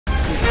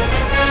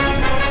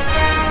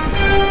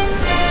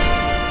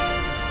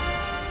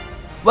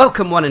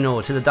Welcome one and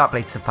all to the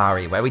Darcblade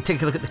Safari, where we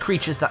take a look at the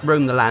creatures that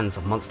roam the lands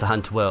of Monster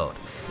Hunter World.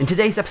 In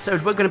today's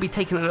episode we're going to be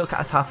taking a look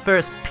at our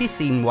first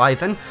piscine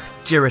wyvern,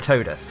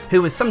 Jyuratodus,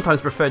 who is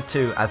sometimes referred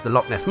to as the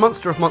Loch Ness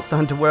Monster of Monster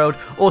Hunter World,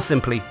 or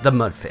simply the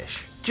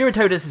Mudfish.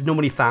 Jyuratodus is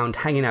normally found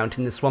hanging out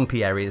in the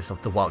swampy areas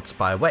of the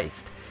Wildspire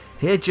Waste.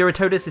 Here,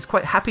 Jyuratodus is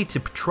quite happy to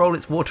patrol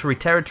its watery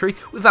territory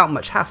without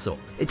much hassle.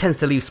 It tends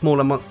to leave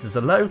smaller monsters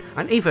alone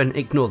and even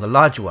ignore the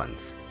larger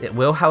ones. It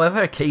will,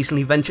 however,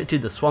 occasionally venture to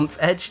the swamp's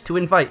edge to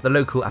invite the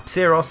local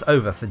Apseros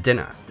over for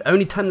dinner. The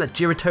only time that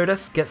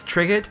Jyuratodus gets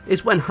triggered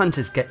is when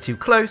hunters get too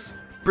close,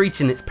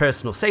 breaching its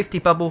personal safety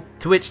bubble,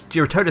 to which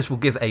Jyuratodus will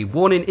give a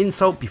warning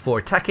insult before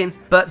attacking,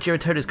 but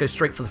Jyuratodus goes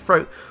straight for the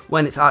throat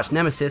when its arch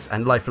nemesis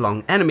and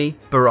lifelong enemy,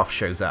 Baroth,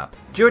 shows up.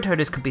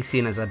 Jyuratodus could be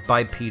seen as a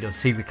bipedal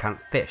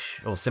coelacanth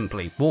fish, or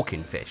simply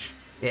walking fish.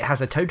 It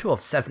has a total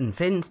of 7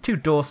 fins, 2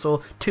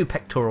 dorsal, 2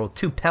 pectoral,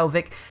 2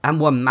 pelvic,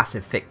 and 1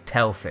 massive thick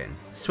tail fin.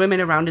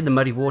 Swimming around in the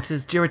muddy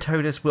waters,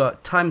 Jyuratodus will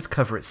at times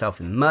cover itself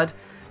in mud.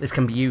 This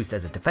can be used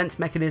as a defense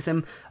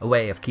mechanism, a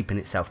way of keeping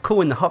itself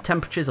cool in the hot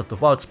temperatures of the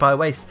Wildspire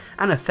Waste,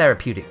 and a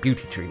therapeutic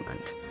beauty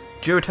treatment.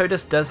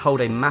 Jyuratodus does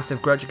hold a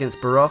massive grudge against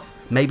Baroth.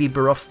 Maybe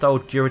Baroth stole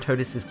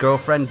Jyuratodus'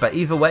 girlfriend, but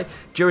either way,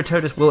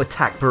 Jyuratodus will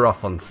attack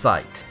Baroth on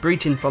sight,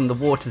 breaching from the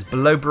waters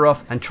below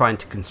Baroth and trying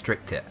to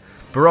constrict it.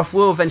 Baroth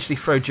will eventually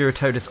throw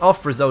Jyuratodus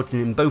off,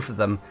 resulting in both of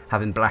them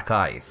having black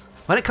eyes.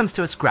 When it comes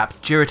to a scrap,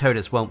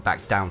 Jyuratodus won't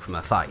back down from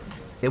a fight.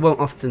 It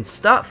won't often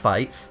start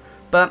fights,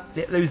 but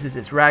it loses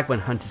its rag when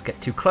hunters get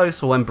too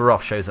close or when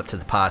Baroth shows up to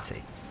the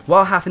party.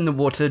 While half in the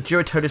water,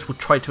 Jyuratodus will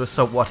try to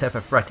assault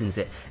whatever threatens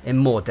it in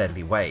more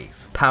deadly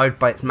ways. Powered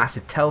by its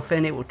massive tail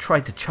fin, it will try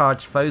to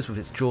charge foes with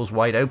its jaws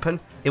wide open.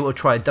 It will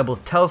try a double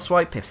tail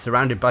swipe if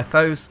surrounded by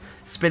foes,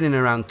 spinning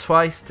around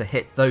twice to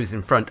hit those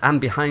in front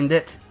and behind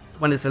it.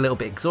 When it's a little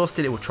bit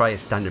exhausted, it will try a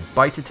standard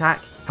bite attack.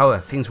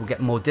 However, things will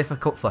get more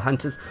difficult for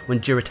hunters when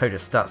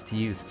Jyuratodus starts to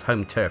use its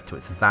home turf to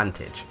its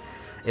advantage.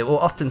 It will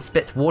often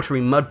spit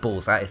watery mud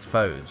balls at its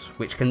foes,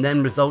 which can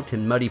then result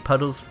in muddy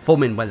puddles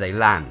forming when they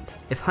land.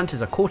 If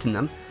hunters are caught in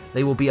them,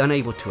 they will be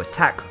unable to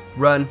attack,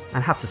 run,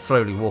 and have to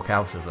slowly walk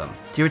out of them.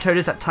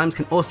 Jyuratodus at times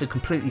can also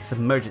completely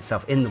submerge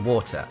itself in the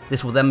water.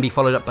 This will then be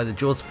followed up by the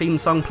Jaws theme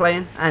song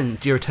playing, and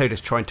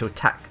Jyuratodus trying to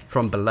attack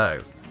from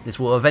below. This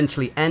will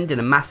eventually end in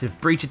a massive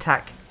breach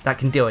attack that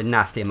can deal a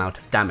nasty amount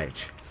of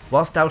damage.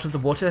 Whilst out of the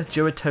water,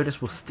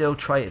 Jyuratodus will still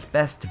try its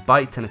best to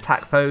bite and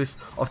attack foes,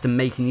 often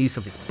making use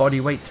of its body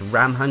weight to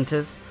ram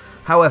hunters.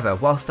 However,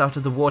 whilst out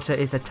of the water,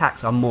 its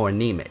attacks are more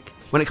anemic.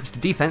 When it comes to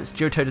defense,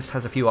 Jyuratodus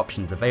has a few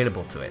options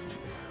available to it.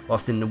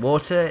 Whilst in the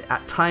water,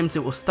 at times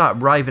it will start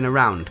writhing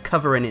around,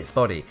 covering its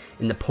body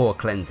in the poor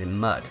cleansing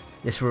mud.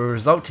 This will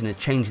result in a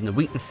change in the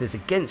weaknesses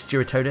against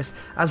Jyuratodus,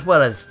 as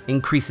well as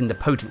increasing the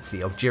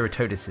potency of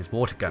Jyuratodus'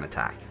 water gun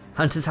attack.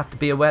 Hunters have to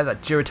be aware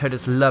that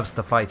Jyuratodus loves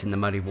to fight in the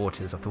muddy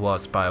waters of the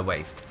Wildspire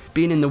Waste.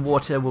 Being in the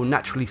water will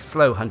naturally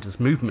slow hunters'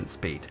 movement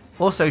speed.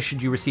 Also,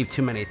 should you receive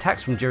too many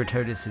attacks from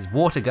Jyuratodus'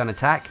 water gun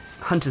attack,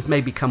 hunters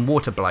may become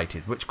water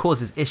blighted, which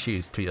causes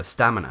issues to your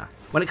stamina.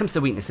 When it comes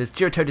to weaknesses,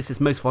 Jyuratodus is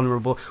most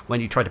vulnerable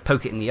when you try to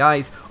poke it in the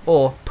eyes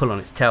or pull on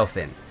its tail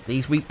fin.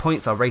 These weak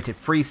points are rated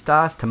 3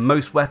 stars to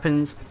most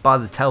weapons, bar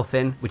the tail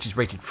fin, which is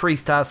rated 3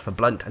 stars for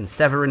blunt and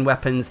severing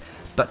weapons,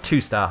 but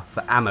 2 star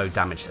for ammo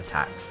damaged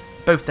attacks.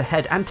 Both the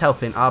head and tail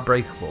fin are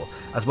breakable,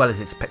 as well as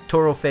its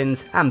pectoral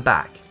fins and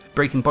back.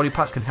 Breaking body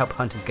parts can help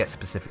hunters get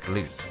specific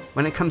loot.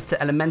 When it comes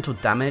to elemental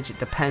damage, it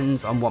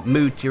depends on what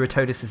mood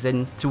Jyuratodus is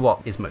in to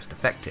what is most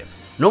effective.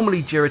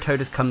 Normally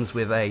Jyuratodus comes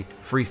with a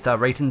 3-star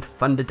rating to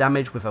thunder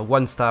damage with a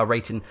 1-star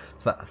rating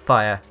for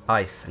fire,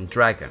 ice and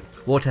dragon.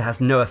 Water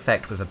has no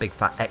effect with a big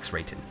fat X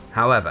rating.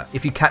 However,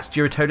 if you catch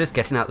Jyuratodus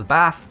getting out of the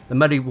bath, the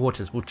muddy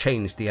waters will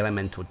change the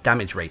elemental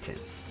damage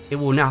ratings. It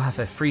will now have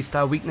a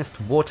 3-star weakness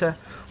to water,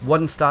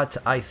 1-star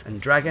to ice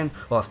and dragon,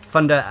 whilst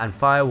thunder and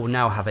fire will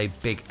now have a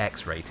big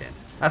X rating.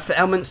 As for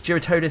elements,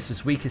 Jyuratodus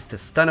is weakest to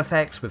stun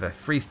effects with a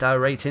 3-star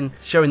rating,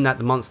 showing that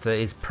the monster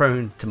is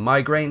prone to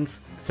migraines.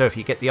 So if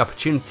you get the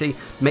opportunity,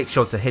 make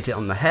sure to hit it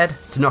on the head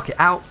to knock it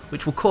out,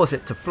 which will cause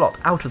it to flop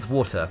out of the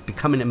water,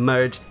 becoming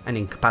immersed and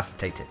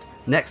incapacitated.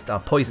 Next are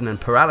Poison and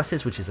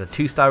Paralysis, which is a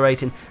 2-star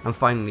rating, and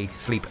finally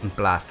Sleep and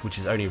Blast, which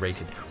is only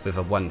rated with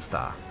a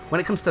 1-star. When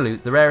it comes to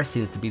loot, the rarest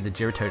seems to be the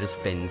Jyuratodus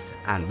fins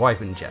and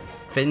Wyvern Gem.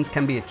 Fins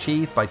can be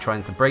achieved by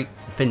trying to break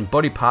the fin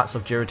body parts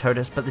of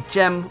Jyuratodus, but the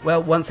gem,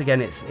 well, once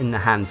again it's in the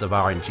hands of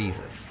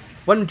RNGesus.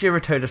 When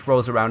Jyuratodus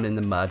rolls around in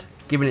the mud,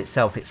 giving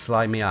itself its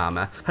slimy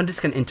armour, hunters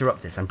can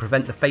interrupt this and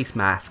prevent the face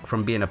mask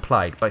from being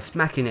applied by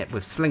smacking it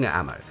with slinger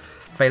ammo.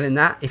 Failing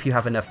that, if you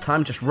have enough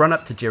time, just run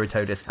up to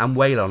Jyuratodus and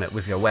wail on it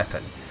with your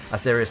weapon,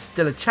 as there is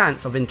still a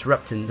chance of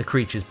interrupting the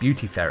creature's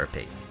beauty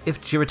therapy.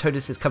 If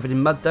Jyuratodus is covered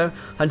in mud though,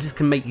 hunters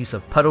can make use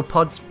of puddle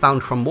pods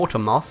found from water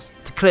moss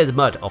to clear the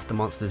mud off the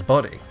monster's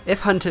body.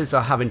 If hunters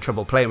are having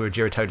trouble playing with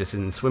Jyuratodus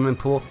in the swimming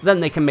pool, then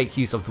they can make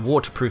use of the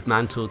waterproof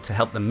mantle to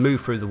help them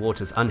move through the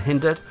waters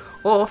unhindered,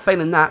 or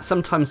failing that,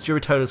 sometimes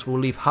Jyuratodus will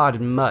leave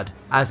hardened mud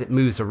as it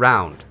moves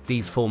around.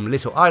 These form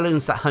little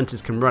islands that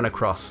hunters can run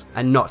across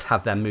and not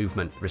have their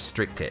movement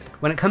restricted.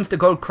 When it comes to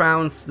gold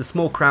crowns, the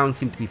small crowns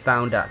seem to be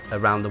found at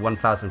around the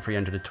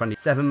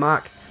 1327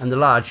 mark, and the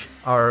large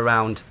are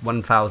around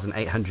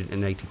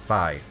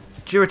 1885.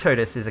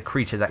 Jyuratodus is a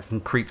creature that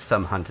can creep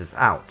some hunters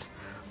out.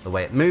 The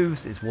way it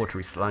moves, its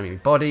watery slimy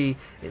body,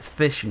 its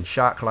fish and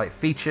shark-like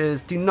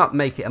features do not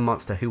make it a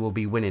monster who will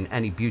be winning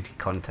any beauty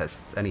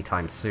contests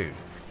anytime soon.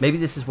 Maybe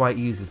this is why it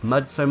uses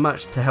mud so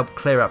much, to help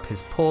clear up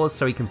his pores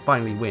so he can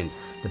finally win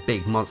the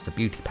big monster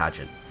beauty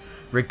pageant.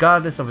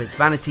 Regardless of its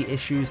vanity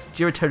issues,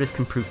 Jyuratodus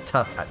can prove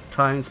tough at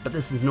times, but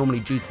this is normally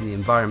due to the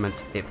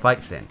environment it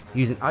fights in.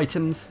 Using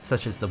items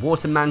such as the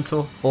water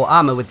mantle or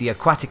armor with the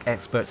aquatic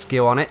expert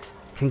skill on it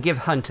can give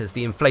hunters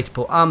the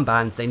inflatable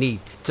armbands they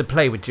need to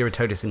play with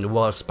Jyuratodus in the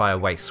Wildspire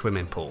Waste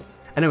swimming pool.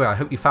 Anyway, I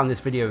hope you found this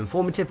video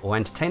informative or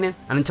entertaining,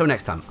 and until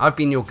next time, I've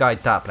been your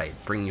guide Darcblade,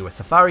 bringing you a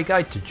safari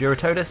guide to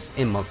Jyuratodus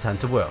in Monster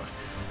Hunter World.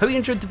 Hope you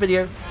enjoyed the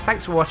video,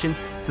 thanks for watching,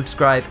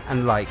 subscribe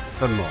and like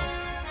for more.